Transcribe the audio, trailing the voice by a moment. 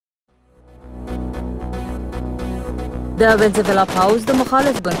د وینزویلا پوځ د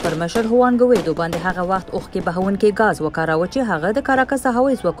مخالف ګوند پر مشر هوان ګویدو باندې هغه وخت اوښکې بهونکي ګاز وکاراوه چې هغه د کاراکس د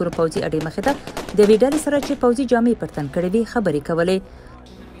هوایي ځواکونو پوځي اډې مخې ته د یوې ډلې سره چې پوځي جامې پر تن کړې وې خبرې کولې.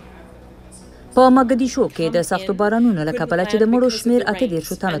 په مګدیشو کې د سختو بارانونو له کبله چې د مړو شمېر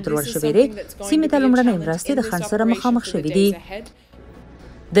 38 تنو ته لوړ شوی دی، سیمې ته لومړنۍ مرستې د خنډ سره مخامخ شوي دي.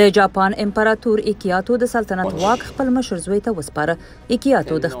 د جاپان امپراتور ایکیاتو د سلطنت واک خپل مشر زوی ته وسپاره.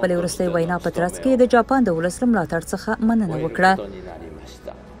 ایکیاتو د خپلې وروستۍ وینا په ترڅ کې د جاپان د ولس له ملاتړ څخه مننه وکړه.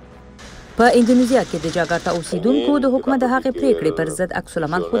 په اندونیزیا کې د جاکارتا اوسیدونکو د حکومت د هغې پریکړې پر ضد عکس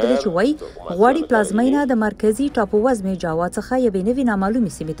العمل ښودلی چې وایي غواړي پلازمینه د مرکزي ټاپووزمې جاوا څخه یوې نوې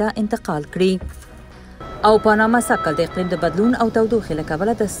نامعلومې سیمې ته انتقال کړي. او پاناما سږ د اقلیم د بدلون او تودوخې له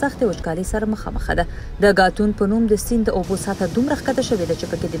کبله د سختې وچکالۍ سره مخامخه ده. د ګاتون په نوم د سیند د اوبو سطحه دومره ښکته شوې ده چې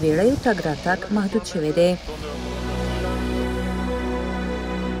پکې د بیړیو تګ راتګ محدود شوی دی.